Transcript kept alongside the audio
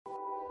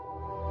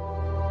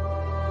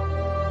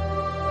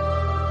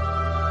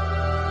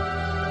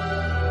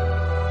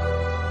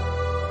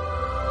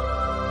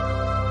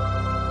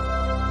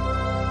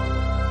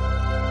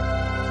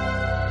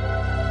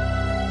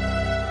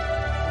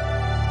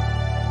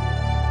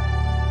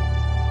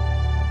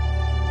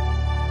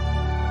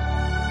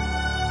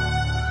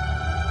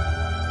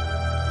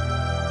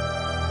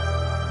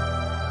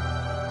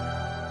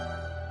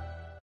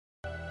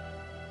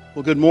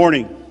Well, good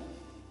morning.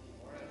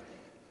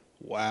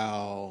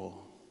 Wow.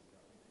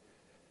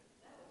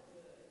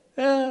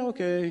 Yeah,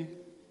 okay.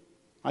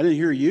 I didn't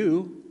hear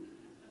you.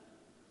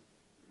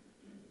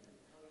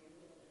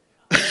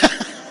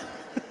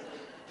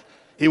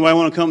 Anybody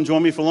want to come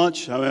join me for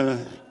lunch? We're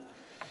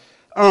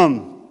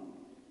in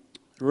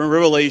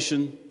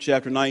Revelation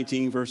chapter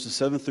 19, verses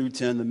 7 through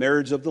 10, the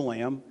marriage of the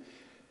Lamb.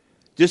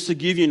 Just to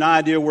give you an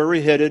idea where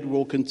we're headed,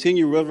 we'll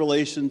continue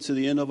Revelation to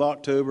the end of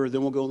October,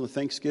 then we'll go into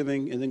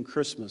Thanksgiving and then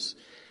Christmas.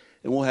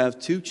 And we'll have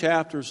 2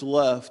 chapters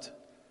left,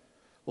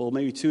 well,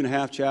 maybe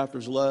 2.5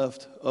 chapters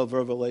left of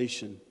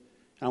Revelation.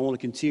 And I want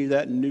to continue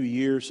that in New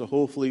Year, so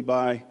hopefully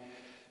by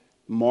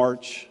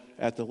March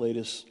at the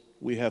latest,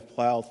 we have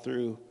plowed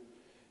through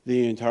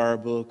the entire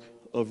book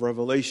of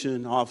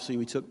Revelation. Obviously,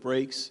 we took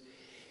breaks.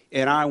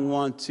 And I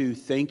want to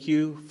thank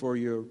you for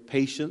your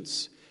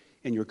patience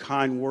and your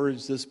kind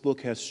words. This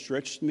book has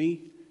stretched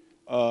me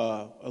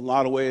a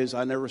lot of ways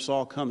I never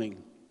saw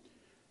coming.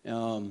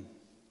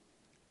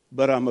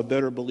 But I'm a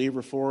better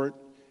believer for it.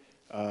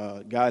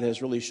 God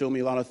has really shown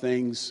me a lot of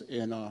things.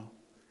 And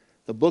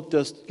the book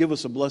does give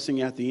us a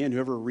blessing at the end.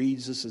 Whoever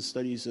reads this and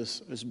studies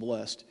this is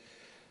blessed.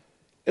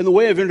 In the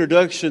way of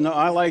introduction,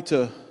 I like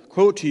to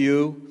quote to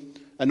you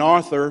an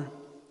author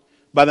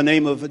by the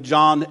name of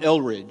John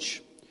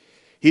Eldredge.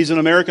 He's an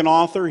American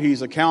author.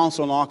 He's a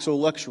counsel and also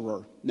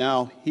lecturer.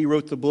 Now, he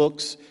wrote the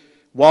books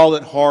Wild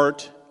at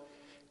Heart,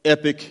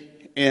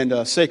 Epic,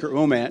 and Sacred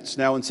Romance.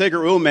 Now, in Sacred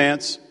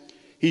Romance,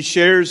 he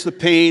shares the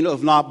pain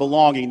of not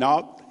belonging.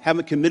 Now, I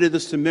haven't committed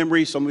this to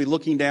memory, so I'm going to be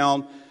looking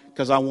down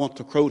because I want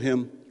to quote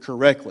him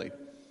correctly.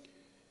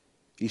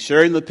 He's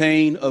sharing the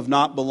pain of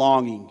not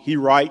belonging. He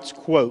writes,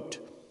 quote,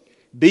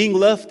 "Being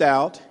left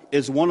out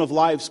is one of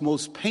life's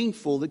most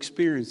painful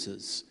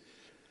experiences.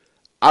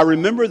 I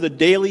remember the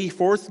daily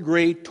 4th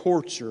grade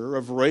torture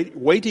of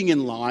waiting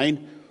in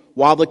line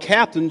while the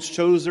captains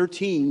chose their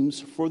teams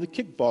for the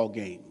kickball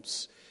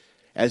games.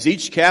 As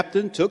each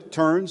captain took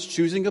turns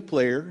choosing a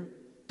player,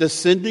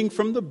 descending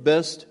from the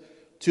best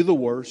to the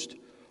worst,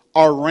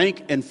 our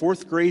rank in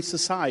 4th grade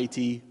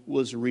society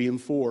was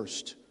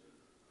reinforced.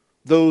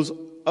 Those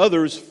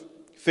others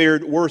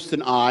fared worse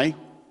than I.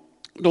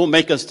 Don't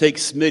make us take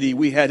Smitty.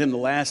 We had him the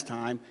last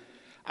time.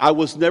 I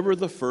was never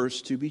the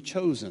first to be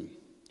chosen.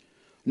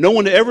 No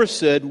one ever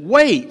said,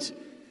 'Wait,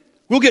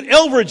 we'll get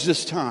Eldredge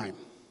this time.'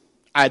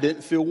 I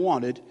didn't feel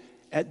wanted.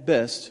 At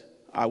best,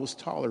 I was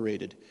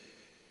tolerated.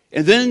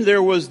 And then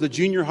there was the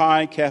junior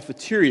high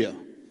cafeteria.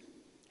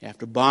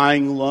 After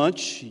buying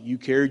lunch, you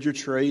carried your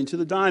tray into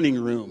the dining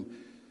room,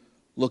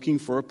 looking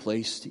for a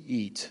place to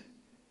eat.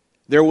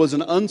 There was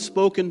an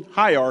unspoken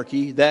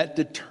hierarchy that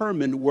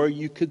determined where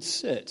you could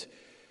sit.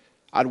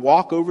 I'd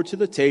walk over to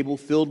the table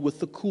filled with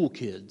the cool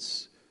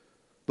kids.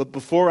 But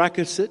before I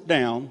could sit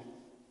down,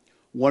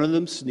 one of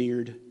them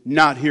sneered,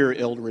 'Not here,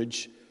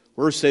 Eldredge.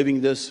 We're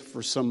saving this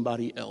for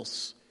somebody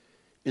else.'"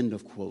 End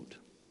of quote.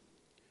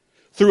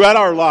 Throughout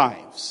our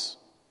lives,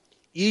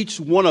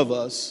 each one of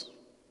us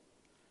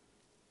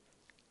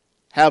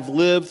have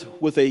lived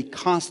with a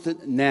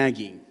constant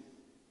nagging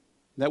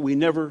that we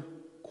never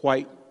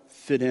quite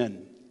fit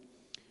in.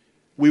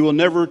 We will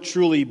never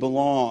truly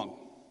belong.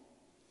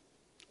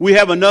 We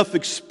have enough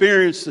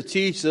experience to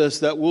teach us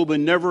that we'll be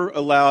never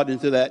allowed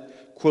into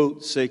that,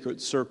 quote,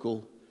 sacred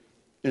circle.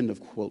 End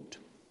of quote.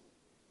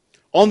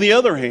 On the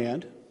other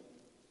hand,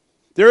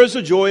 there is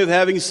a joy of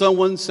having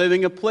someone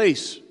saving a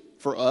place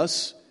for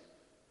us.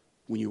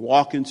 When you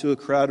walk into a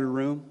crowded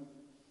room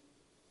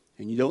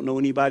and you don't know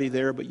anybody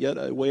there, but yet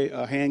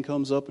a hand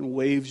comes up and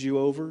waves you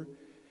over.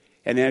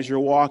 And as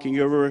you're walking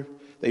over,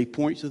 they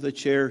point to the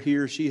chair he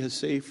or she has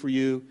saved for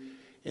you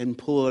and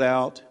pull it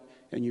out,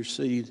 and you're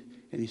seated,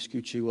 and he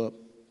scoots you up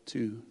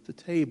to the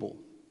table.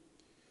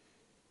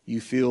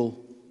 You feel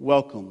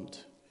welcomed.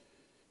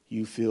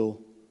 You feel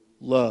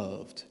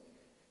loved.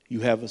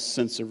 You have a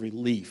sense of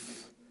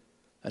relief,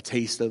 a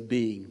taste of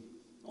being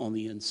on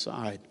the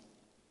inside.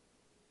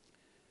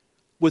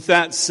 With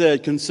that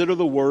said, consider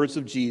the words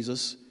of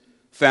Jesus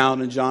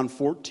found in John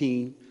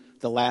 14,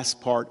 the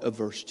last part of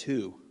verse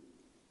 2.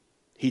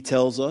 He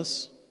tells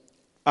us,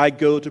 "I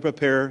go to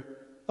prepare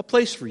a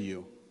place for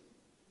you."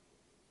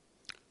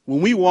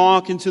 When we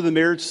walk into the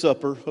marriage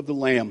supper of the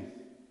Lamb,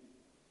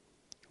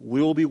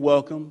 we will be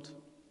welcomed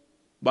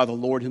by the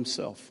Lord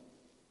himself.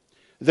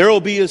 There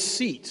will be a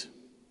seat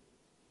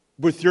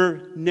with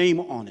your name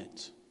on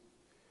it,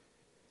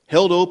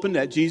 held open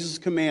at Jesus'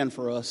 command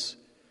for us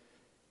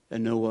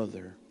and no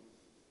other.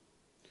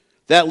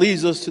 That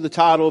leads us to the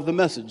title of the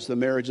message, the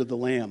marriage of the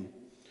Lamb.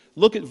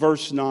 Look at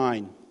verse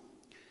 9.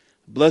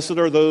 "Blessed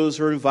are those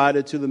who are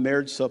invited to the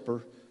marriage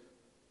supper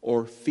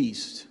or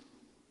feast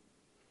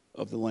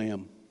of the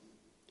Lamb."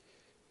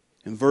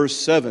 In verse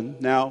 7,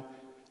 now,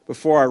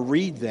 before I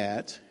read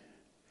that,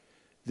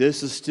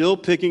 this is still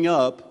picking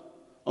up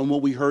on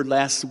what we heard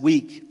last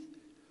week.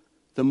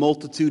 The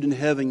multitude in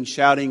heaven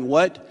shouting,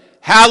 what?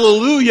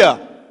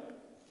 Hallelujah!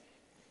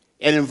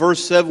 And in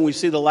verse 7, we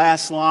see the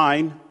last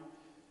line.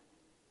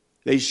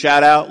 They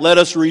shout out, "Let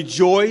us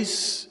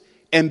rejoice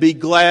and be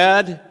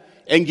glad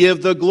and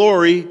give the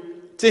glory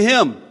to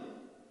Him.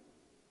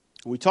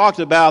 We talked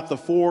about the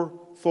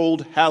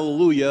fourfold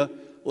hallelujah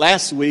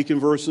last week in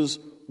verses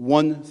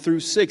 1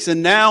 through 6.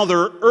 And now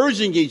they're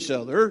urging each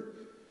other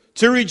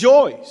to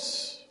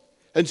rejoice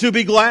and to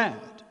be glad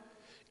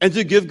and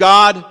to give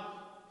God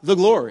the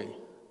glory.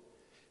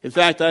 In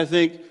fact, I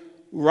think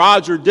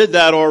Roger did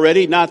that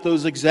already, not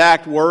those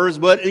exact words,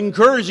 but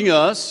encouraging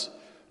us,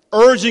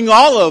 urging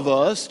all of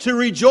us to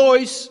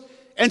rejoice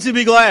and to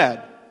be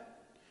glad.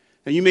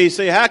 And you may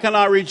say, how can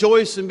I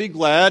rejoice and be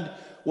glad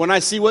when I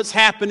see what's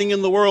happening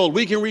in the world?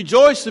 We can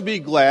rejoice and be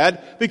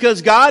glad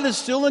because God is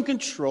still in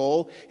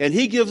control and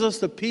He gives us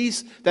the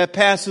peace that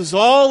passes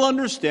all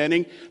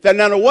understanding, that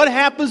no matter what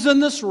happens in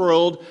this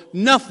world,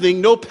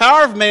 nothing, no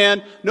power of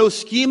man, no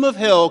scheme of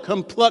hell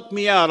can pluck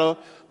me out of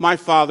my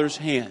Father's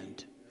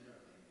hand.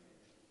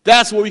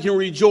 That's where we can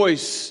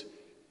rejoice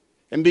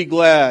and be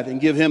glad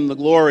and give Him the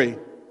glory.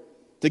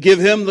 To give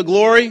Him the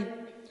glory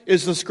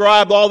is to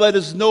ascribe all that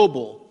is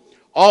noble,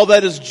 all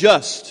that is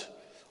just,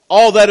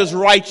 all that is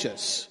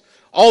righteous,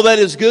 all that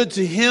is good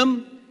to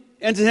Him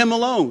and to Him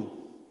alone.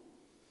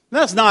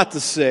 That's not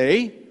to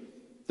say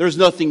there's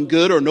nothing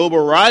good or noble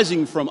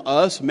arising from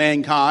us,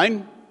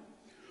 mankind.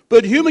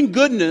 But human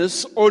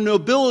goodness or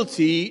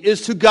nobility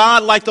is to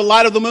God like the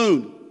light of the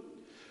moon.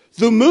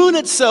 The moon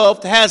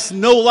itself has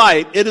no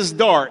light. It is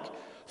dark.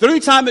 The only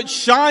time it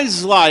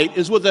shines light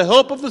is with the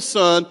help of the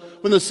sun.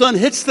 When the sun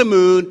hits the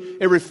moon,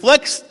 it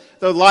reflects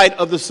the light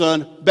of the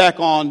sun back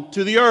on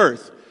to the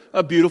earth.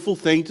 A beautiful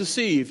thing to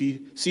see if you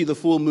see the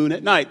full moon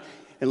at night.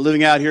 And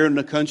living out here in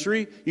the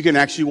country, you can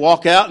actually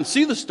walk out and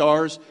see the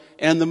stars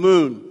and the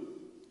moon.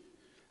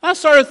 I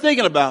started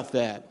thinking about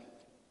that.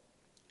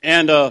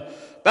 And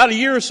about a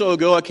year or so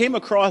ago, I came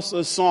across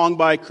a song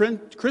by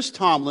Chris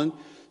Tomlin.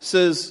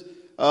 Says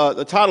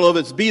the title of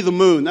it's Be the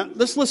Moon. Now,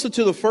 let's listen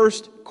to the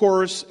first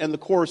chorus and the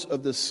chorus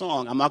of this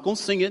song. I'm not going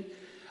to sing it.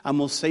 I'm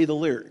going to say the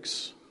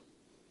lyrics.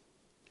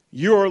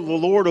 You are the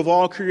Lord of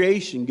all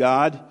creation,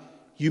 God.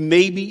 You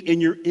made me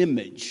in your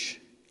image.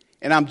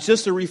 And I'm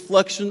just a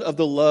reflection of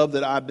the love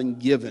that I've been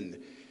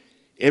given.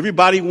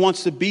 Everybody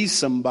wants to be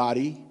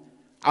somebody.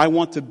 I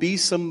want to be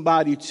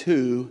somebody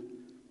too.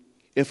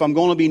 If I'm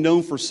going to be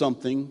known for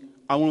something,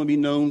 I want to be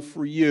known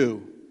for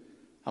you.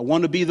 I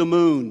want to be the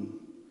moon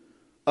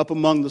up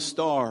among the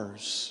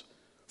stars,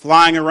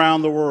 flying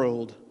around the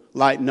world,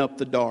 lighting up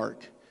the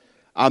dark.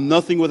 I'm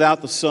nothing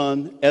without the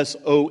sun,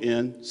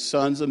 S-O-N,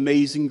 sun's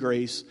amazing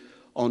grace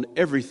on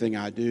everything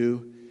I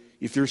do.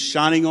 If you're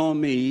shining on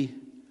me,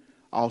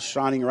 I'll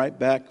shining right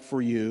back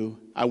for you.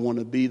 I want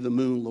to be the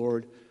moon,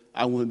 Lord.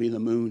 I want to be the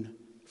moon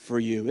for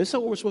you. Isn't that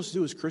what we're supposed to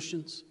do as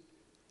Christians?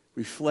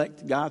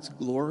 Reflect God's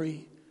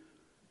glory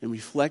and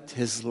reflect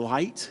His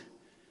light,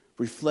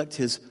 reflect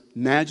His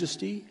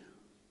majesty.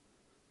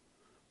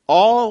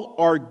 All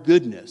our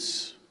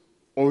goodness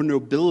or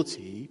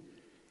nobility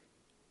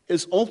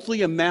is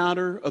only a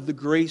matter of the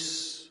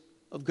grace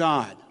of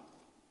God.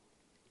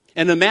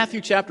 And in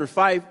Matthew chapter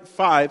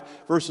 5,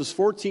 verses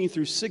 14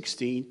 through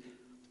 16,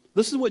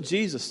 listen to what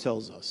Jesus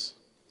tells us.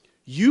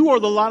 You are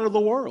the light of the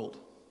world.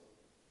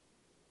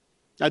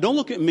 Now don't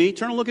look at me,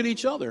 turn and look at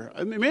each other.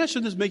 I mean, I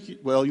should just make you,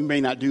 well, you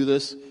may not do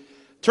this.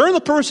 Turn to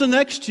the person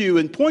next to you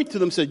and point to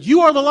them and say,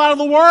 you are the light of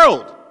the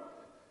world.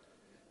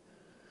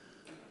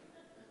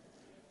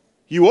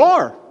 You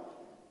are.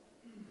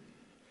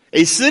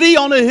 A city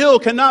on a hill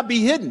cannot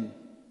be hidden,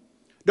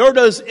 nor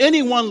does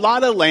anyone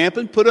light a lamp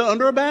and put it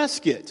under a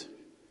basket,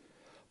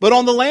 but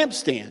on the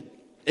lampstand.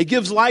 It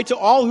gives light to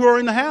all who are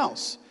in the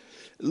house.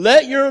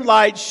 Let your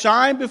light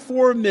shine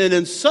before men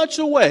in such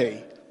a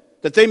way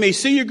that they may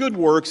see your good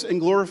works and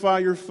glorify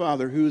your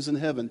Father who is in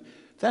heaven.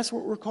 That's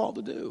what we're called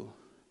to do.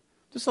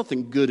 There's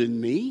nothing good in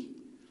me.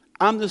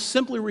 I'm just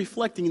simply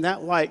reflecting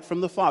that light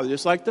from the Father,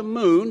 just like the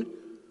moon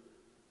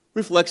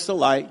reflects the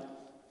light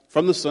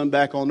from the sun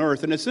back on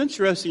earth. And it's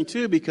interesting,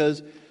 too,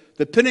 because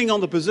depending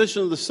on the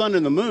position of the sun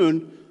and the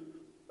moon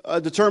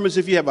determines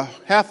if you have a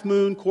half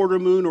moon, quarter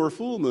moon, or a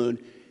full moon.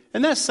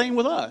 And that's the same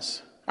with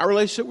us. Our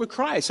relationship with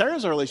Christ. There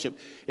is our relationship.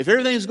 If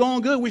everything's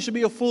going good, we should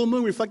be a full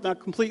moon reflecting our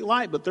complete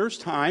light. But there's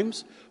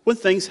times when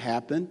things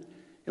happen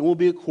and we'll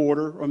be a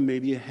quarter or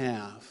maybe a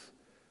half.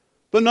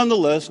 But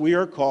nonetheless, we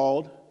are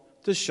called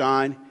to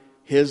shine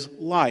His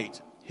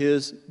light,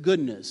 His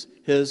goodness,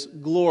 His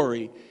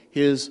glory,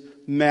 His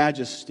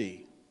majesty.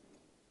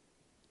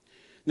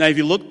 Now, if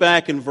you look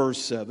back in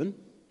verse 7,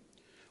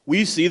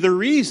 we see the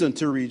reason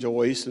to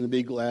rejoice and to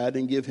be glad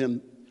and give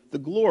Him the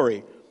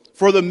glory.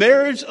 For the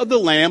marriage of the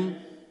Lamb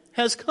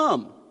has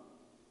come.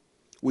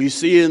 We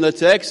see in the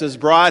text, His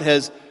bride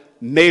has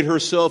made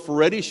herself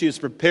ready. She has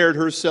prepared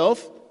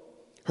herself.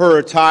 Her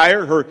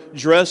attire, her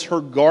dress,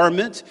 her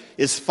garment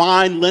is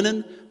fine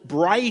linen,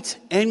 bright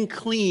and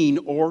clean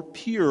or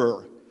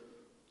pure.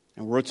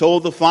 And we're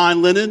told the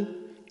fine linen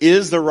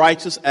is the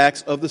righteous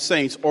acts of the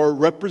saints, or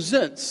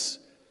represents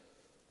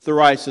the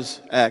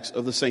righteous acts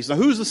of the saints. Now,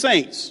 who's the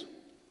saints?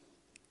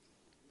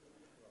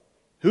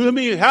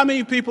 How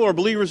many people are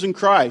believers in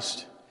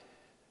Christ?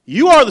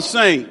 You are the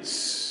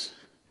saints.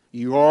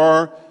 You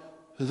are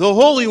the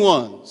holy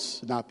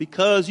ones. Not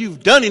because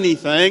you've done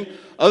anything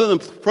other than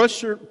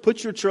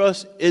put your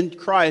trust in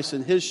Christ,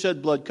 and His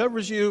shed blood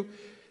covers you,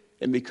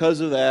 and because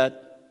of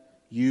that,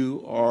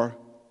 you are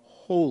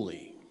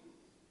holy.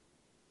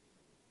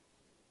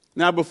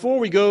 Now, before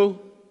we go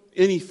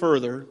any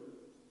further,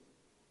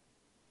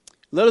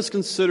 let us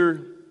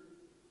consider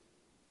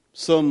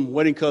some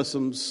wedding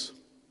customs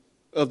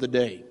of the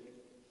day.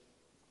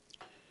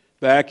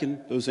 Back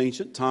in those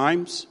ancient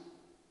times,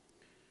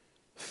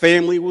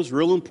 family was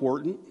real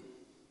important,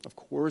 of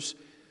course,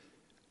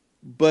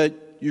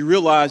 but you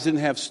realize they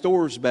didn't have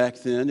stores back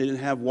then. They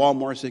didn't have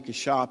Walmarts they could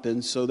shop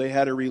in, so they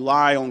had to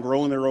rely on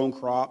growing their own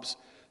crops,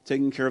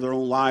 taking care of their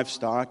own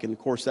livestock. And, of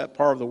course, that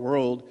part of the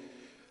world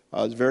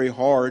is very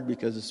hard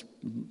because it's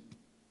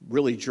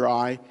really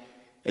dry.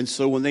 And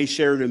so when they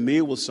shared a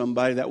meal with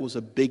somebody, that was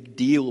a big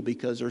deal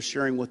because they're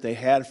sharing what they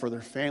had for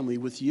their family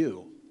with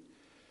you.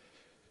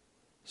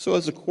 So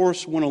as the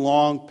course went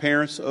along,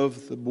 parents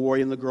of the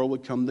boy and the girl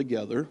would come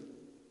together,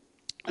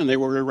 and they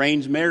were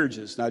arranged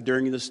marriages. Now,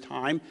 during this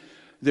time,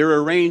 they're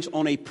arranged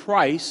on a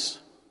price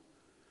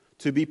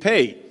to be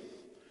paid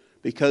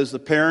because the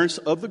parents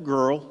of the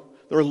girl,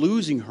 they're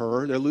losing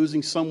her. They're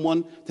losing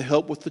someone to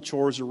help with the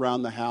chores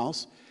around the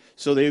house,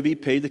 so they would be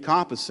paid to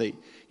compensate.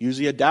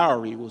 Usually a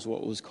dowry was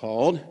what was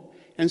called.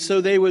 And so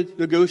they would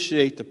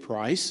negotiate the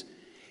price.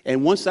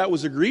 And once that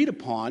was agreed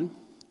upon,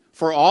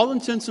 for all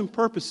intents and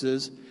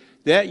purposes,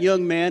 that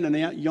young man and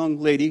that young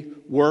lady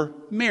were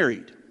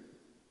married.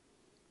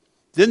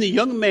 Then the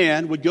young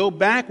man would go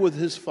back with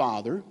his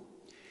father,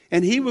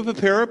 and he would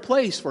prepare a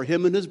place for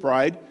him and his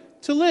bride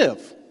to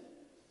live.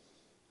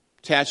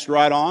 Attached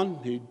right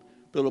on, he'd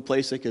build a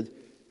place they could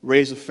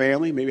raise a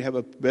family, maybe have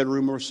a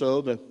bedroom or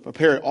so to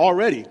prepare it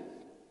already.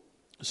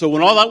 So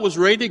when all that was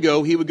ready to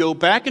go, he would go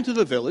back into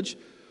the village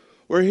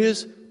where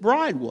his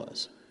bride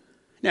was.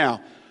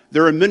 Now,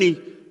 there are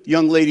many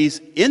young ladies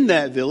in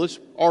that village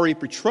already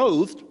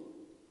betrothed,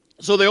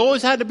 so they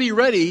always had to be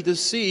ready to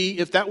see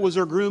if that was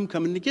their groom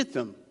coming to get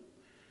them.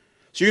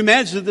 So you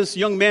imagine if this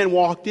young man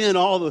walked in,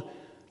 all the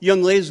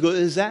young ladies go,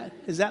 is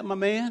that my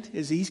man?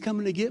 He's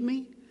coming to get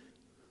me?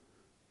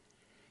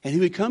 And he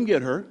would come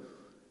get her,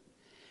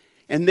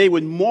 and they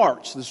would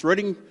march. This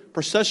wedding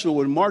procession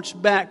would march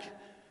back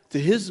to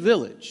his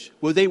village,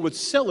 where they would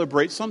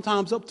celebrate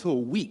sometimes up to a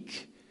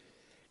week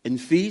and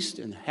feast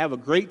and have a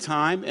great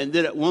time. And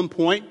then at one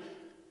point,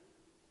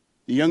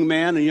 the young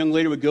man and the young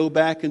lady would go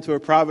back into a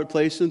private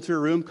place, into a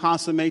room,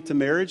 consummate the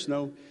marriage.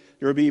 No,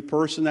 there would be a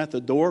person at the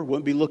door,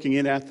 wouldn't be looking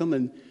in at them,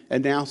 and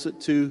announce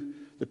it to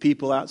the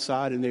people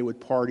outside, and they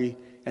would party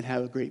and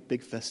have a great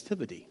big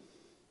festivity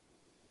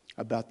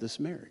about this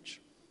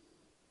marriage.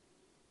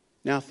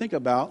 Now think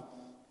about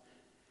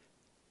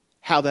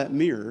how that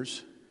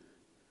mirrors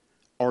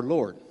our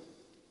Lord.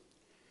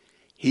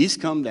 He's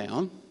come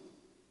down.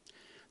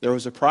 There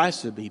was a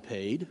price to be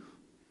paid,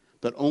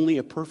 but only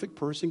a perfect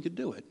person could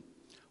do it.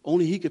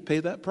 Only He could pay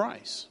that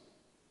price.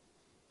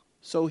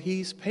 So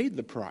He's paid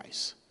the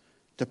price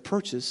to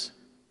purchase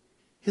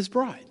His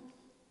bride.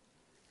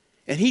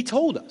 And He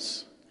told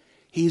us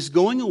He's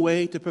going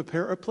away to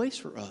prepare a place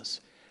for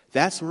us.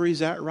 That's where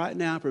He's at right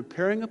now,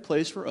 preparing a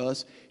place for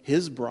us,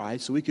 His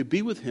bride, so we could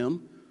be with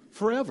Him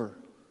forever.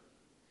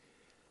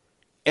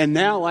 And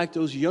now, like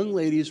those young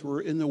ladies,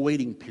 we're in the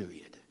waiting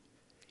period.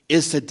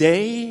 Is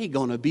today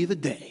going to be the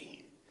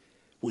day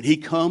when He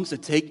comes to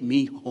take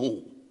me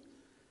home?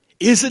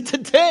 Is it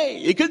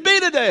today? It could be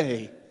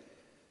today.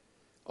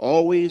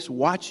 Always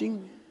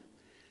watching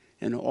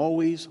and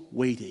always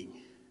waiting.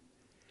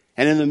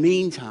 And in the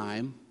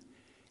meantime,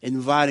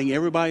 inviting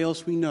everybody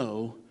else we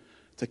know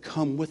to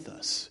come with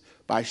us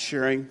by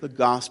sharing the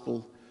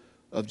gospel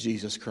of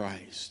Jesus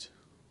Christ.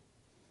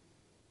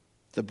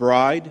 The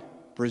bride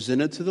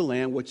presented to the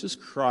Lamb, which is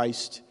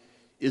Christ,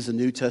 is the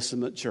New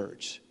Testament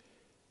church.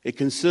 It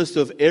consists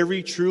of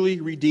every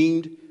truly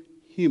redeemed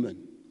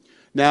human.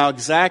 Now,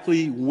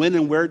 exactly when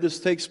and where this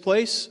takes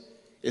place,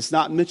 it's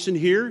not mentioned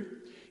here.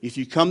 If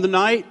you come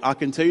tonight, I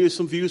can tell you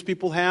some views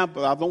people have,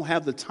 but I don't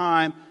have the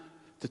time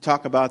to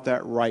talk about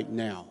that right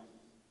now.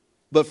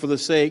 But for the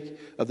sake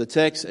of the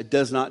text, it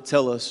does not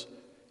tell us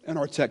in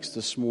our text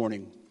this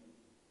morning.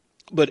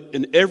 But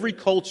in every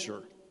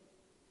culture,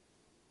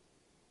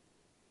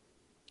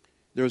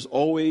 there's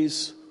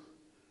always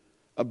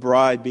a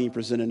bride being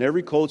presented. In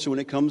every culture, when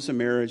it comes to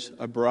marriage,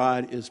 a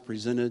bride is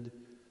presented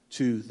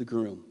to the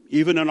groom.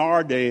 Even in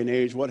our day and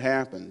age, what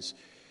happens?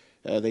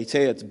 They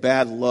say it's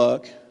bad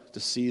luck to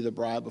see the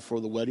bride before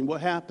the wedding.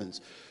 What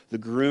happens? The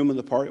groom and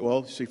the party,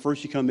 well, see,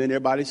 first you come in,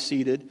 everybody's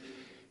seated,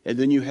 and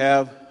then you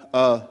have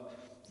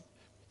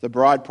the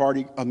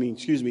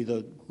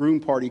groom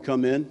party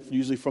come in,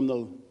 usually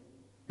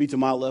be to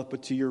my left,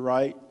 but to your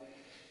right.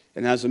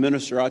 And as a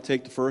minister, I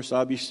take the first,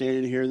 I'll be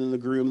standing here, and then the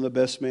groom and the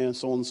best man,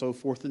 so on and so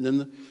forth. And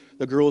then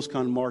the girls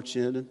kind of march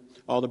in, and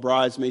all the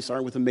bridesmaids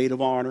start with a maid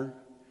of honor.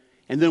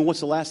 And then what's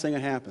the last thing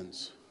that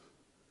happens?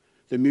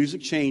 The music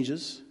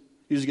changes.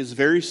 Music gets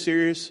very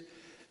serious,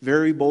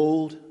 very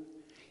bold.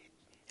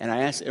 And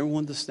I ask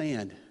everyone to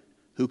stand.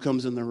 Who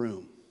comes in the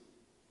room?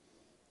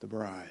 The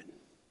bride.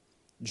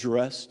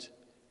 dressed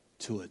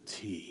to a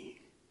T,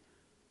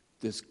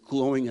 that's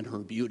glowing in her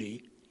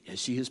beauty as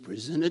she is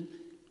presented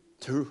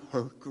to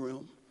her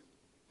groom.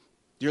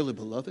 Dearly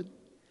beloved,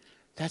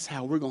 that's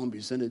how we're going to be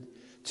presented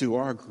to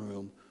our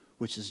groom,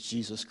 which is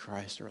Jesus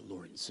Christ, our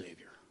Lord and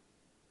Savior.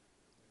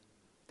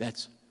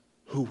 That's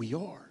who we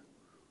are.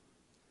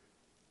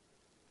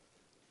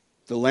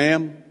 The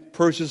Lamb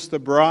purchased the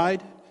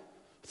bride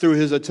through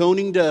his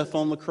atoning death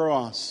on the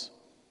cross.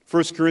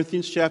 1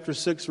 Corinthians chapter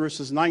 6,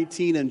 verses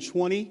 19 and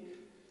 20.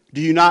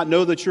 Do you not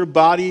know that your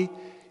body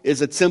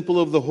is a temple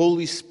of the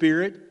Holy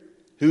Spirit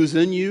who's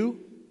in you,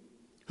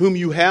 whom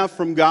you have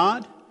from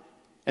God,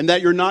 and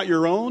that you're not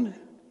your own?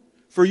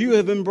 For you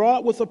have been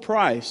bought with a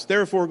price.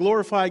 Therefore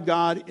glorify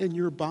God in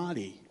your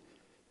body.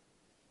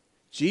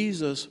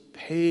 Jesus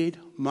paid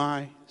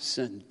my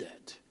sin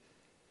debt.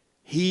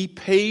 He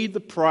paid the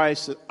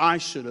price that I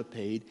should have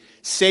paid,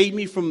 saved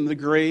me from the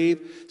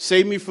grave,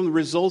 saved me from the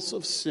results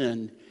of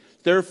sin.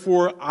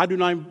 Therefore,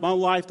 my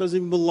life doesn't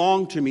even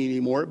belong to me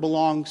anymore. It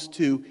belongs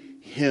to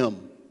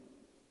him.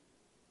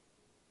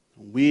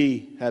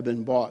 We have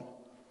been bought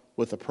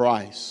with a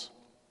price.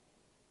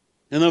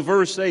 And in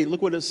verse 8,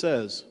 look what it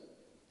says.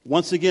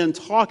 Once again,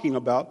 talking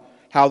about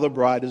how the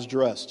bride is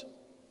dressed.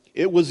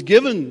 It was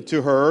given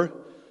to her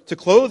to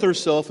clothe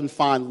herself in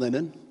fine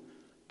linen,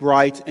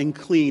 bright and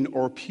clean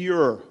or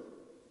pure.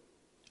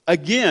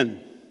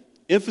 Again,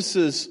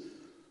 emphasis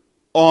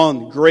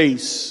on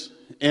grace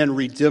and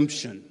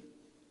redemption.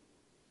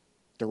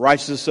 The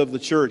righteousness of the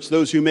church,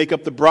 those who make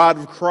up the bride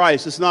of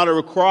Christ, it's not a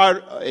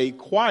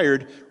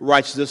acquired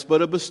righteousness,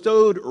 but a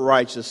bestowed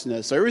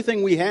righteousness.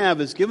 Everything we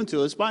have is given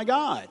to us by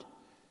God.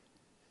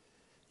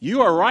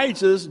 You are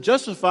righteous,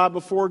 justified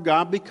before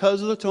God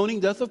because of the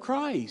atoning death of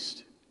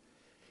Christ.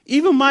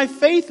 Even my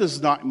faith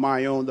is not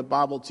my own, the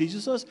Bible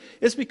teaches us.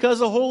 It's because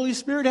the Holy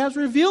Spirit has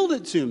revealed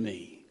it to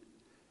me.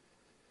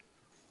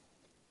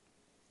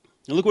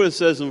 And look what it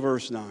says in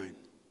verse 9.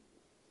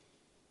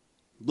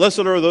 Blessed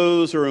are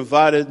those who are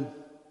invited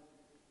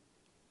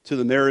to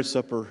the marriage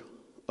supper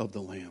of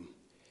the Lamb.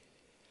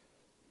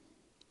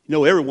 You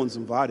know, everyone's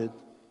invited.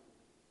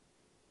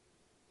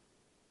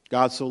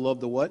 God so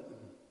loved the what?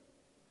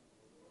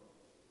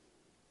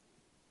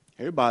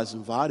 Everybody's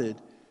invited.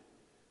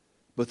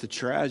 But the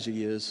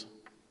tragedy is,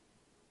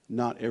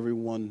 not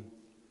everyone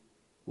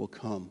will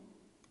come.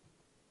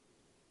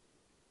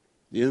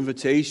 The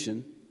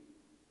invitation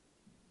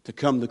to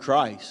come to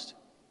Christ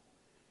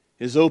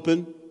is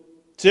open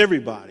to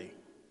everybody.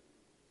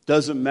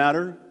 Doesn't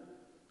matter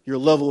your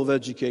level of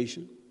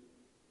education.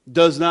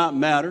 Does not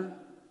matter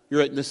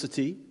your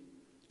ethnicity.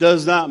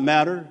 Does not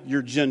matter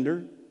your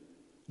gender.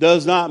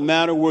 Does not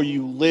matter where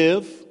you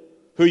live,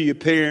 who your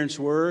parents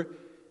were.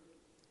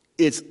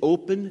 It's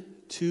open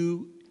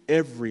to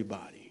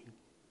everybody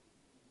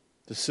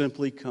to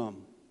simply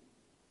come.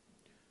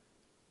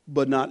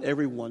 But not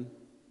everyone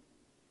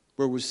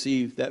will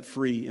receive that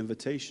free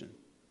invitation.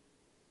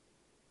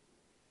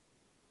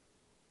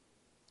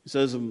 It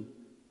says in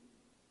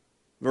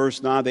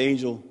verse 9, the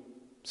angel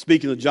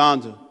speaking to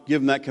John to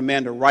give him that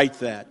command to write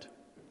that.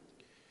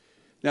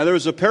 Now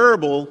there's a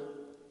parable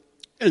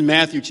in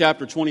Matthew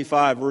chapter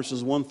 25,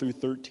 verses 1 through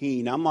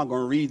 13. I'm not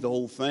going to read the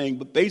whole thing,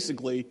 but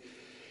basically,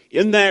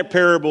 in that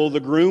parable, the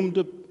groom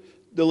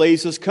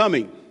delays his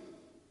coming.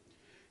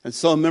 And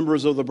some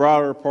members of the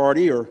bridal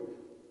party are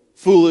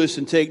foolish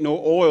and take no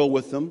oil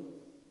with them,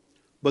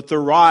 but the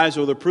wise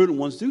or the prudent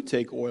ones do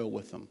take oil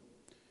with them.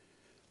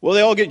 Well,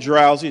 they all get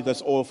drowsy.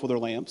 That's oil for their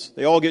lamps.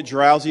 They all get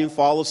drowsy and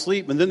fall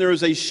asleep. And then there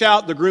is a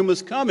shout, the groom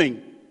is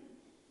coming.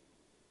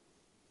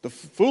 The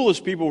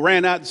foolish people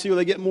ran out to see where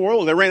they get more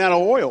oil. They ran out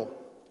of oil.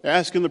 They're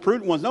asking the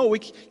prudent ones, no,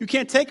 you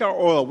can't take our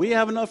oil. We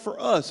have enough for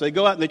us. They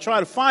go out and they try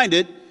to find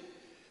it.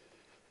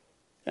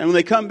 And when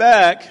they come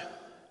back,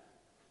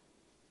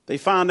 they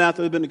found out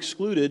that they've been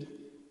excluded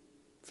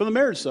from the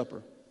marriage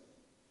supper.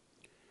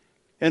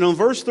 And on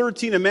verse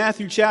 13 of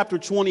Matthew chapter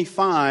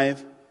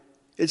 25,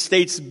 it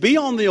states, be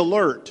on the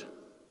alert,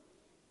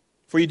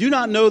 for you do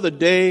not know the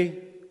day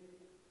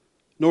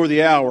nor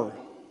the hour.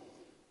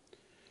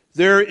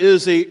 There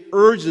is an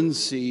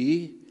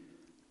urgency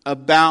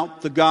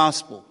about the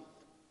gospel,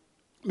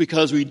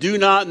 because we do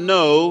not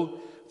know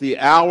the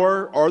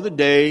hour or the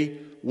day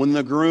when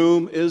the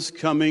groom is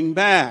coming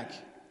back.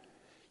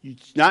 You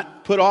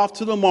not put off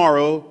to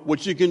tomorrow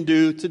what you can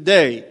do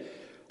today.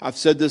 I've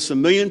said this a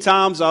million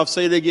times, I'll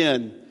say it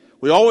again.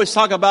 We always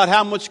talk about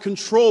how much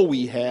control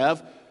we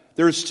have.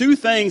 There's two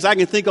things I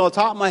can think on the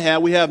top of my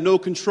head we have no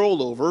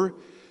control over.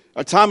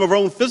 A time of our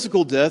own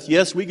physical death.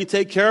 Yes, we can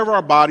take care of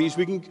our bodies.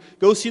 We can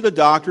go see the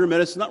doctor.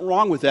 Medicine's not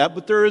wrong with that.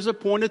 But there is a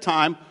point of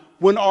time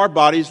when our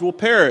bodies will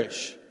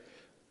perish.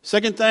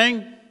 Second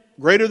thing,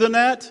 greater than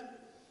that,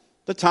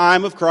 the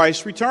time of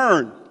Christ's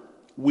return.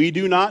 We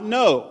do not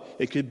know.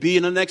 It could be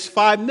in the next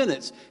 5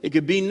 minutes. It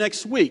could be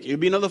next week. It could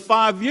be another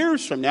 5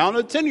 years from now,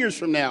 another 10 years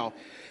from now.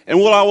 And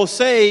what I will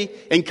say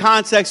in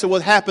context of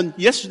what happened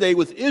yesterday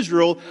with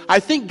Israel, I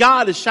think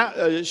God is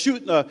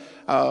shooting a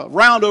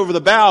round over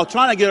the bow,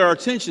 trying to get our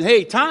attention.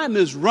 Hey, time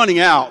is running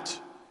out.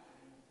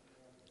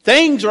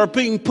 Things are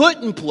being put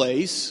in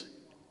place.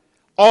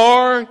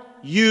 Are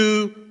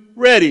you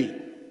ready?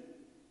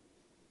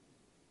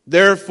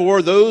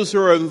 Therefore, those who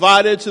are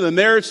invited to the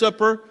marriage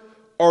supper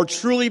are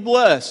truly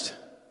blessed.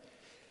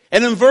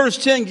 And in verse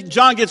 10,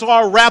 John gets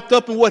all wrapped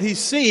up in what he's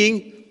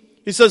seeing.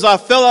 He says, I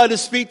fell at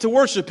his feet to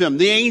worship him,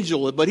 the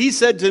angel. But he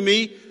said to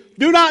me,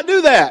 do not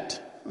do that.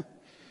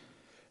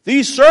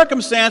 These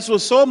circumstances were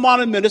so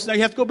monumentous. Now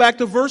you have to go back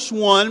to verse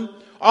 1.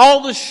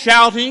 All the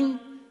shouting,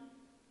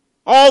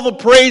 all the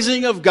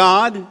praising of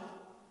God,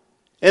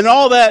 and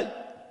all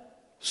that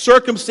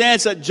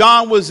circumstance that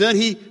John was in,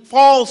 he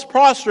falls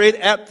prostrate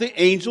at the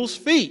angel's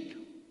feet.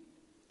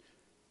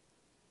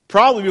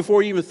 Probably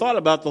before he even thought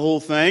about the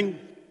whole thing.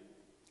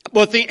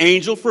 But the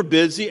angel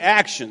forbids the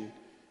action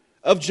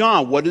of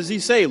John. What does he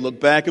say? Look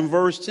back in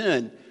verse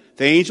 10.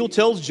 The angel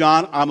tells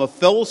John, I'm a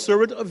fellow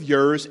servant of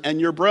yours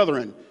and your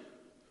brethren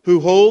who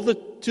hold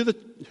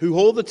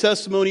the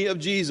testimony of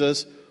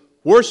Jesus.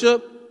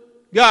 Worship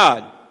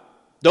God.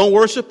 Don't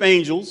worship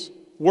angels.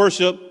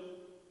 Worship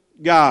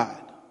God.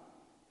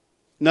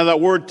 Now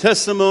that word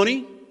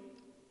testimony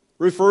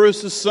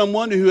refers to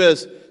someone who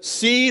has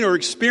seen or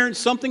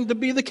experienced something to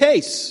be the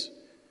case.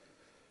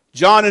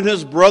 John and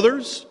his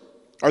brothers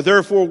are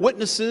therefore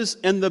witnesses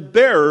and the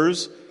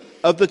bearers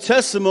of the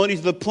testimony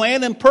to the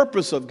plan and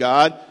purpose of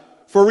God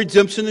for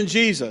redemption in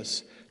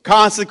Jesus.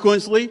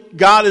 Consequently,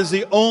 God is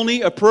the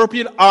only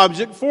appropriate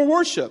object for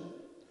worship.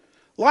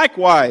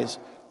 Likewise,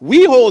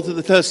 we hold to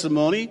the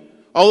testimony,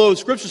 although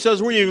Scripture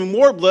says we're even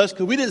more blessed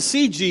because we didn't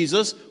see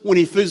Jesus when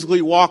he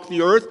physically walked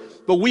the earth,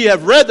 but we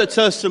have read the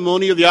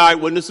testimony of the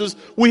eyewitnesses.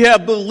 We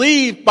have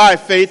believed by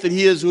faith that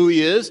he is who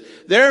he is.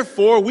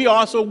 Therefore, we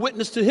also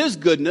witness to his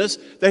goodness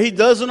that he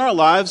does in our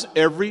lives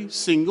every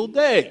single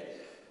day.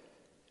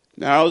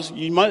 Now,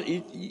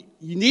 you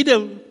need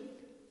to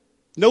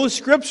know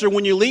Scripture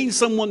when you lead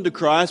someone to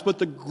Christ, but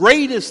the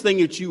greatest thing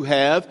that you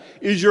have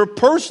is your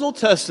personal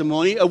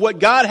testimony of what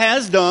God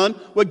has done,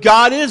 what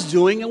God is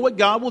doing, and what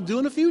God will do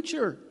in the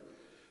future.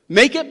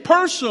 Make it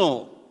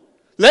personal.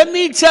 Let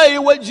me tell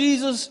you what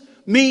Jesus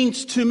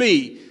means to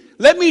me.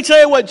 Let me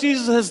tell you what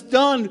Jesus has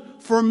done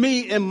for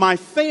me and my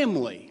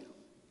family.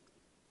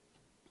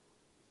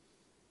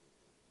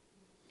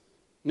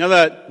 Now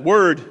that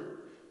word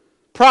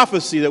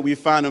prophecy that we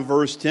find in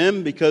verse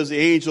 10, because the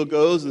angel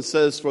goes and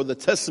says, for the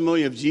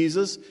testimony of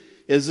Jesus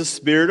is the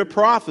spirit of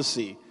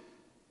prophecy.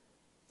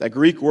 That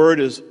Greek word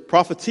is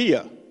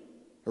prophetia.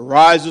 It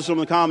arises from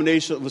the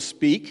combination of a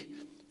speak,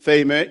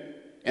 pheme,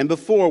 and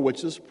before,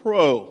 which is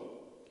pro.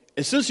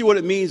 Essentially what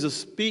it means is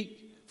speak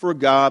for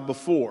God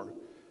before.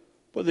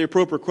 But the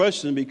appropriate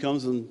question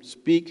becomes,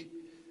 speak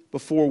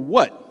before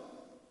what?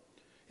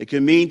 It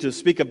can mean to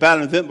speak about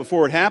an event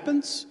before it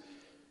happens.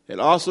 It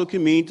also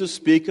can mean to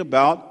speak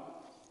about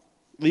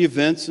the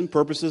events and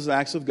purposes and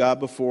acts of God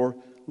before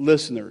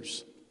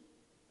listeners.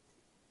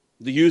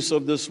 The use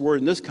of this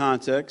word in this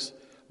context,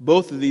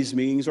 both of these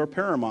meanings are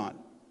paramount.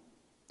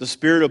 The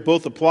spirit of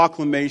both the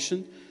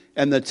proclamation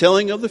and the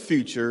telling of the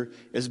future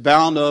is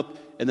bound up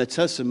in the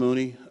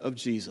testimony of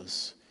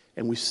Jesus.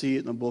 And we see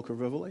it in the book of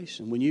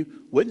Revelation. When you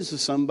witness to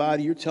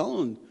somebody, you're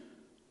telling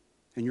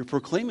and you're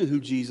proclaiming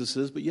who Jesus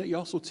is, but yet you're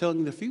also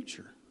telling the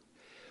future.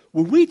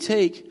 When we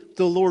take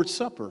the Lord's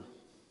Supper,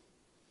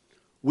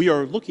 we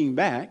are looking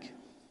back.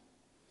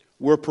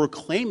 We're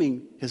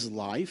proclaiming his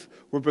life.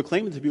 We're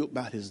proclaiming to people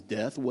about his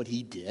death, what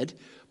he did.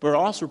 But we're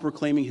also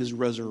proclaiming his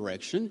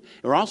resurrection.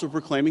 We're also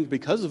proclaiming,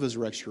 because of his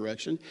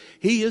resurrection,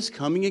 he is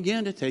coming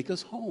again to take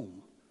us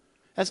home.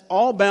 That's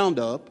all bound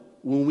up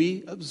when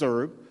we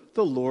observe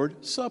the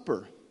Lord's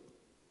Supper.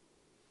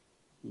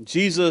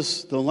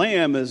 Jesus, the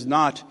Lamb, is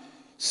not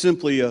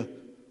simply a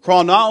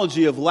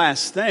chronology of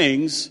last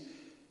things.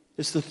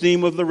 It's the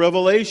theme of the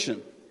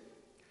Revelation.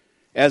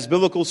 As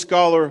biblical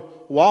scholar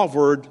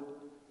Walvoord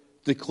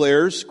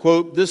declares,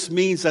 quote, this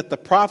means that the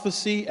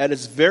prophecy at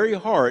its very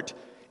heart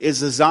is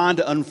designed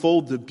to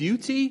unfold the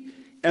beauty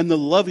and the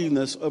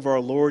loveliness of our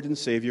Lord and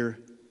Savior,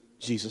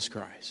 Jesus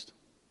Christ.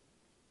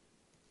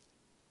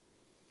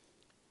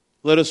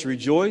 Let us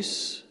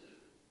rejoice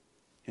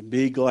and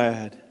be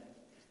glad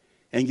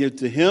and give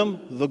to him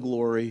the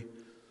glory,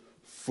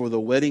 for the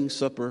wedding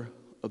supper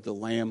of the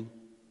Lamb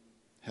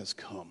has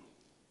come.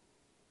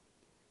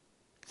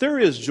 There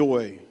is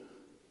joy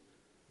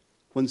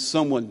when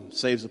someone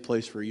saves a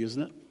place for you,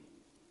 isn't it?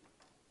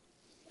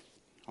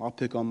 I'll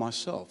pick on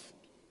myself.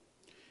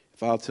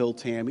 If I'll tell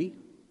Tammy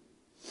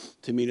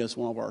to meet us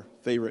one of our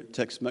favorite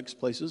Tex-Mex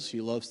places,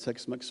 she loves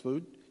Tex-Mex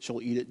food.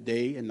 She'll eat it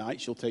day and night,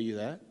 she'll tell you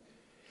that.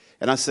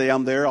 And I say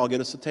I'm there, I'll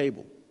get us a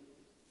table.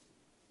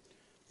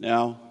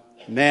 Now,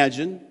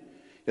 imagine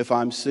if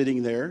I'm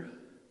sitting there,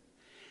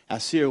 I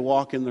see her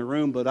walk in the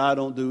room, but I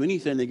don't do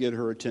anything to get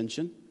her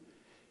attention.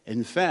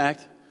 In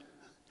fact,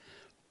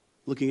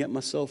 looking at my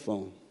cell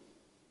phone,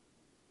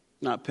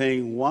 not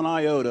paying one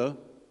iota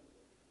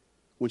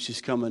when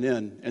she's coming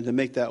in. And to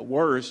make that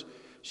worse,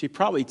 she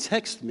probably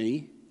texted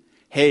me,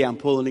 hey, I'm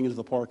pulling into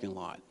the parking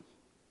lot.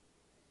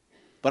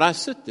 But I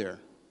sit there.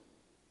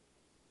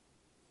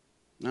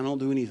 I don't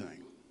do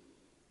anything.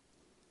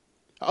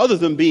 Other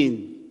than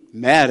being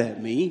mad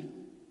at me.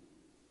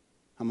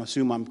 I'm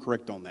assuming I'm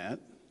correct on that.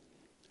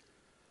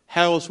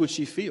 How else would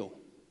she feel?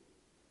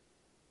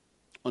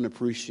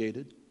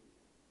 Unappreciated,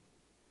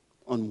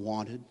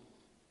 unwanted,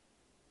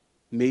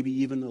 maybe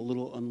even a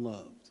little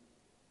unloved.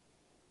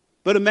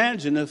 But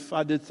imagine if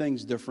I did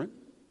things different.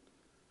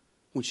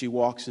 When she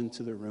walks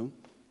into the room,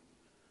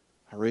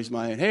 I raise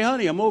my hand, hey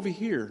honey, I'm over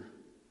here.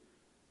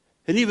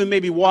 And even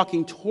maybe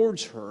walking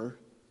towards her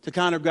to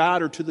kind of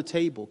guide her to the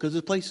table because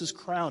the place is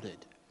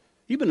crowded.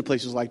 You've been to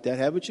places like that,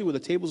 haven't you? Where the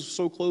tables are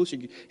so close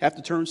you have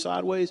to turn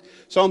sideways.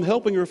 So I'm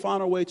helping her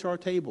find her way to our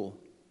table.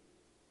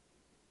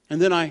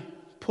 And then I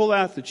pull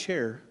out the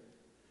chair.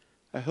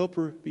 I help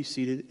her be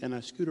seated and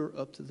I scoot her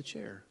up to the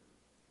chair.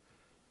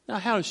 Now,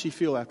 how does she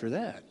feel after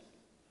that?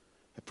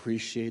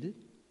 Appreciated,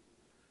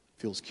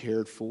 feels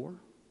cared for,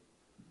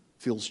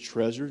 feels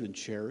treasured and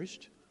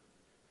cherished.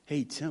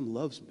 Hey, Tim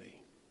loves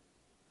me.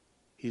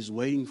 He's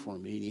waiting for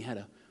me, and he had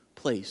a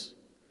place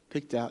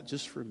picked out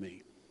just for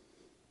me.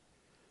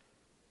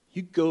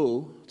 You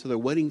go to the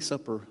wedding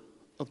supper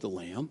of the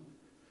Lamb,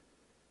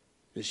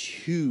 this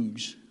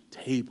huge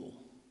table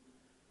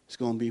is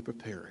going to be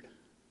prepared.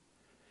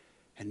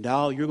 And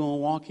Dal, you're going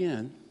to walk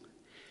in,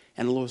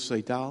 and the Lord will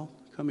say, Dal,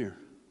 come here.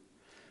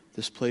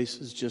 This place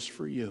is just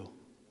for you.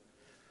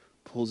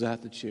 Pulls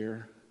out the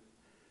chair,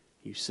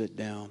 you sit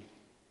down,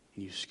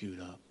 and you scoot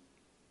up.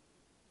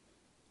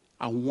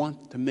 I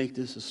want to make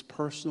this as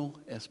personal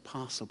as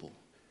possible.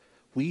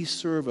 We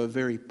serve a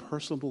very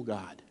personable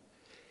God.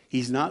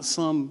 He's not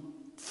some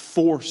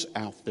force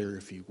out there,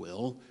 if you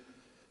will,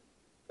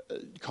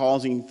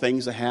 causing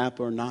things to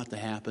happen or not to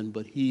happen,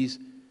 but He's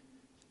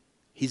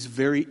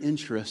very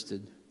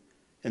interested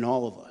in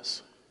all of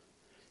us.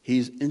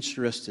 He's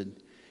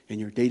interested in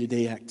your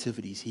day-to-day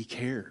activities. He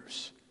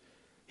cares.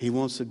 He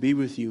wants to be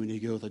with you when you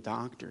go to the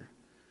doctor.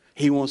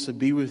 He wants to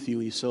be with you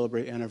when you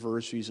celebrate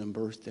anniversaries and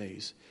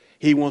birthdays.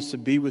 He wants to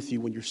be with you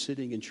when you're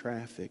sitting in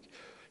traffic.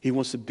 He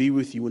wants to be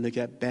with you when they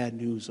got bad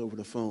news over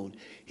the phone.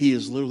 He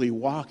is literally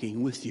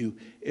walking with you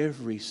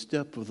every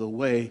step of the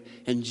way.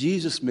 And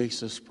Jesus makes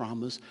this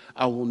promise,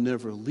 I will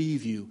never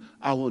leave you.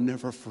 I will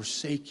never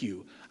forsake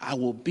you. I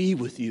will be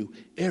with you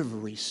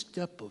every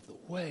step of the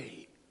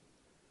way.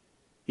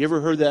 You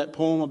ever heard that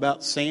poem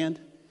about sand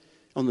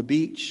on the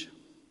beach?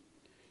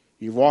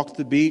 You walk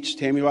the beach.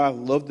 Tammy and I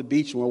love the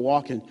beach, and we're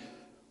walking.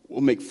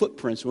 We'll make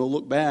footprints. We'll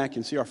look back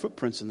and see our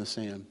footprints in the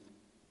sand.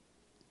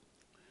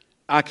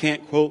 I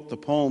can't quote the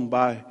poem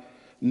by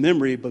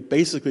memory, but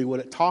basically what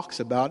it talks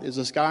about is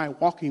this guy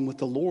walking with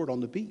the Lord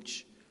on the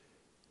beach.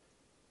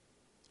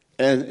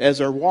 And as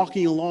they're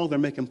walking along, they're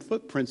making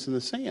footprints in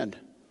the sand.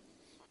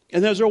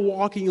 And as they're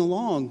walking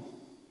along,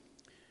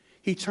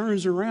 he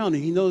turns around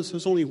and he knows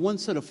there's only one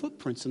set of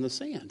footprints in the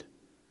sand.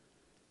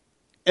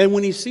 And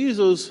when he sees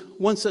those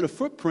one set of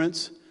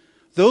footprints,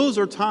 those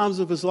are times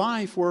of his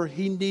life where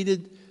he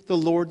needed the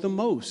Lord the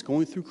most,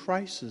 going through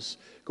crisis,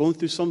 going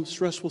through some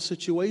stressful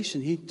situation.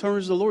 He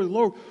turns to the Lord,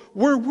 Lord,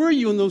 where were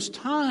you in those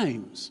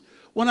times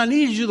when I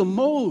needed you the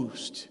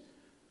most?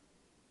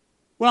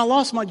 When I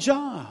lost my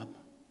job,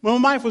 when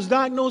my wife was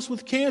diagnosed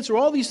with cancer,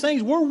 all these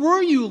things, where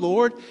were you,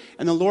 Lord?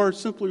 And the Lord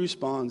simply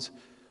responds,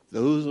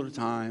 those are the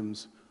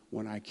times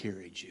when I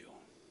carried you.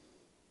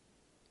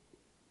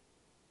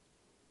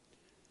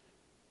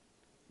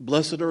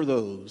 Blessed are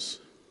those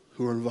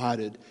who are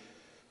invited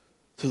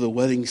to the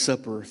wedding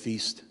supper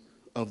feast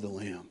of the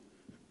Lamb.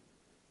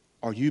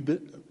 You've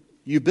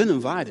been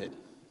invited.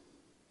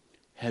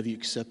 Have you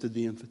accepted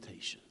the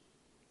invitation?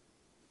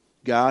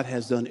 God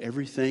has done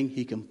everything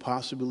He can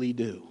possibly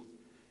do.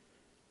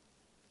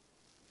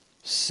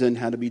 Sin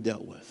had to be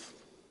dealt with.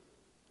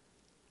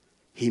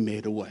 He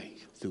made a way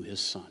through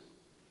His Son.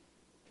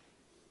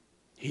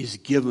 He's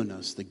given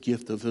us the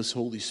gift of His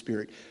Holy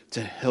Spirit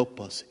to help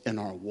us in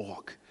our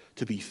walk,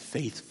 to be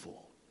faithful,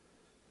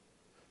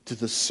 to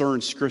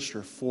discern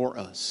Scripture for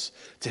us,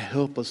 to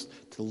help us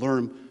to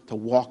learn to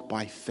walk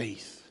by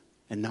faith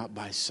and not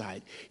by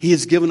sight. He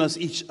has given us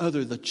each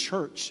other, the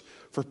church,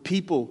 for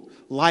people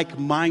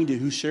like-minded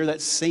who share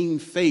that same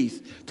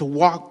faith, to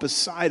walk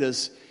beside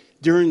us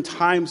during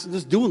times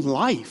just doing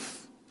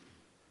life.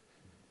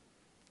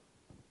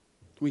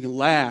 We can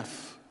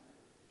laugh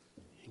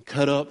and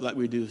cut up like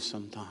we do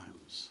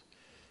sometimes.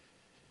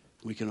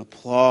 We can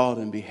applaud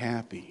and be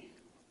happy.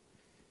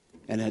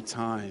 And at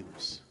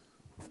times,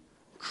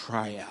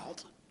 cry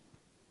out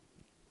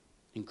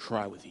and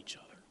cry with each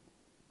other.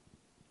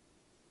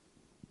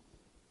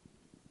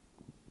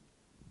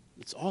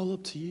 It's all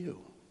up to you.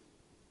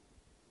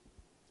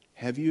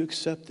 Have you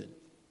accepted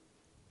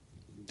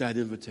that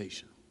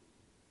invitation?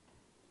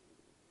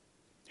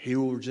 He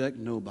will reject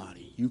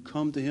nobody. You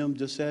come to Him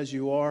just as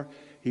you are,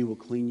 He will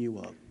clean you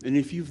up. And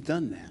if you've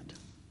done that,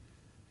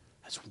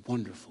 that's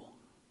wonderful.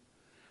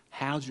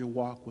 How's your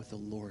walk with the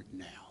Lord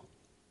now?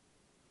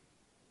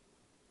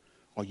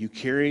 Are you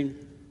carrying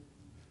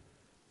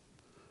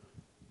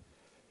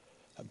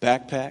a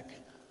backpack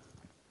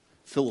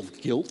full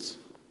of guilt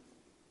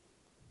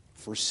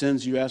for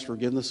sins you asked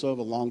forgiveness of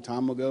a long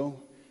time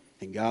ago,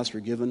 and God's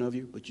forgiven of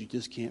you, but you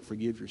just can't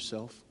forgive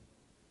yourself?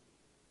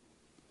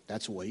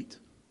 That's weight.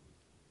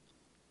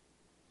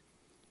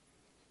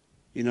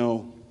 You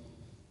know,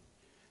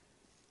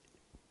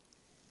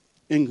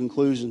 in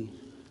conclusion,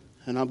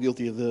 and I'm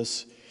guilty of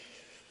this,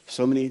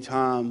 so many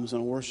times in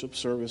a worship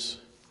service,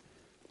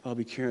 I'll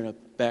be carrying a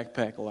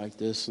backpack like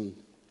this, and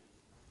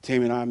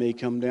Tammy and I may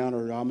come down,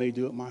 or I may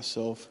do it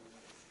myself,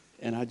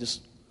 and I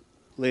just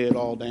lay it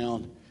all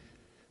down.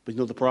 But you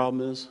know what the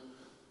problem is?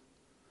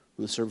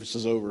 When the service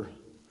is over,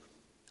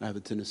 I have a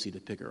tendency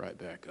to pick it right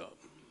back up.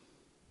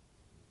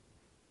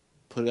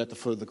 Put it at the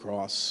foot of the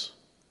cross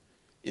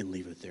and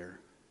leave it there.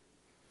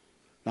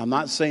 Now, I'm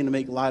not saying to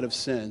make light of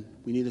sin.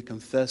 We need to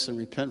confess and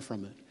repent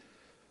from it.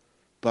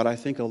 But I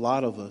think a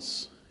lot of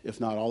us, if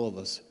not all of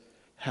us,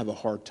 have a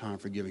hard time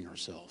forgiving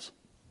ourselves.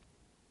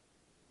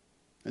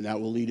 And that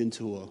will lead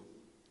into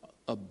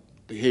a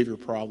behavior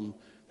problem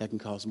that can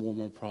cause more and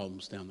more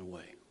problems down the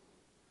way.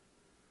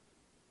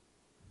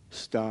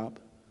 Stop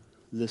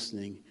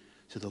listening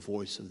to the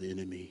voice of the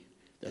enemy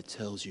that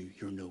tells you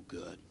you're no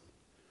good,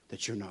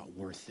 that you're not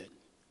worth it.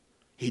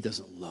 He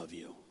doesn't love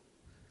you.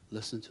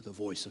 Listen to the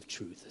voice of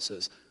truth that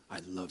says,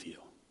 I love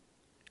you.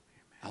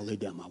 I'll lay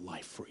down my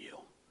life for you.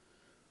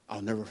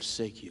 I'll never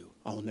forsake you.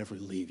 I'll never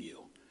leave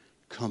you.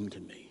 Come to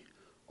me,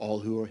 all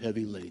who are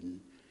heavy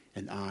laden,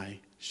 and I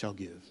shall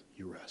give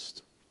you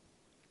rest.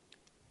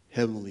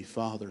 Heavenly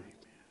Father,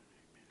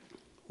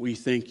 we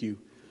thank you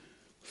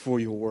for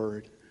your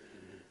word.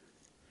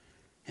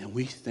 And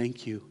we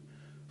thank you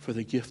for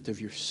the gift of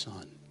your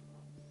Son.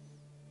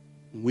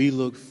 We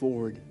look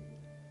forward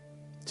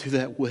to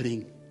that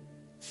wedding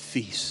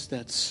feast,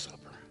 that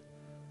supper,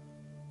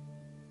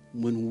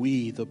 when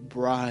we, the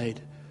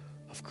bride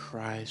of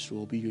Christ,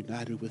 will be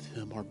united with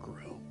him, our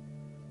groom.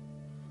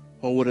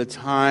 Oh, what a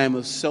time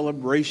of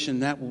celebration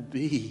that will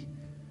be.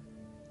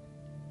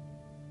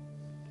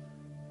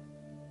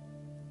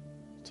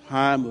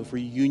 Time of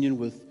reunion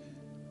with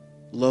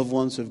loved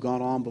ones who have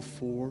gone on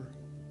before.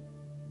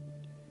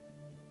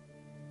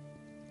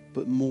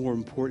 But more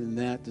important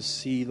than that, to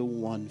see the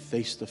one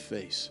face to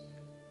face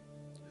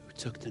who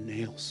took the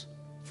nails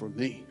for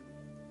me.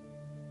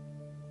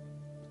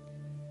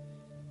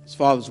 As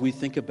fathers, we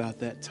think about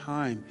that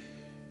time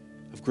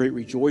of great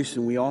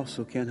rejoicing. We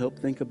also can't help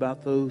think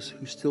about those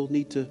who still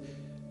need to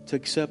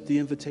accept the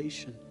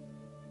invitation.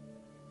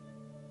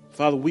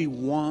 Father, we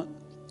want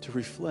to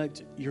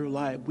reflect your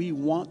light. We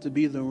want to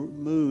be the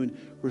moon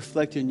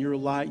reflecting your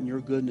light and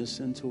your goodness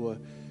into a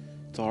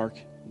dark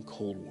and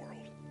cold world.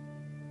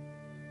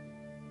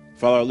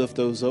 Father, I lift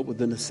those up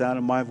within the sound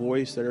of my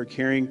voice that are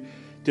carrying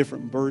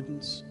different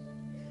burdens,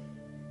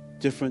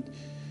 different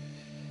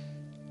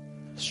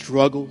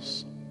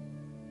struggles.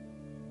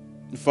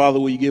 And Father,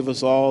 will you give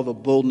us all the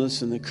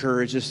boldness and the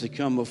courage just to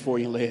come before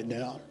you and lay it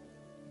down?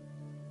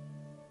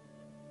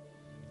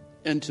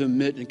 And to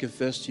admit and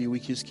confess to you we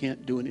just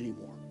can't do it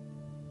anymore.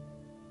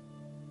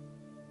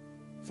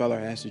 Father,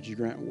 I ask that you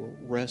grant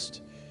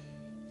rest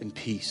and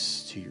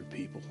peace to your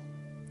people.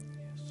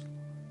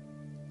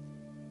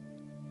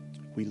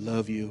 We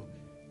love you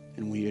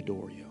and we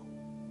adore you.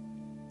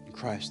 In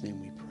Christ's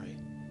name we pray.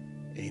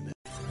 Amen.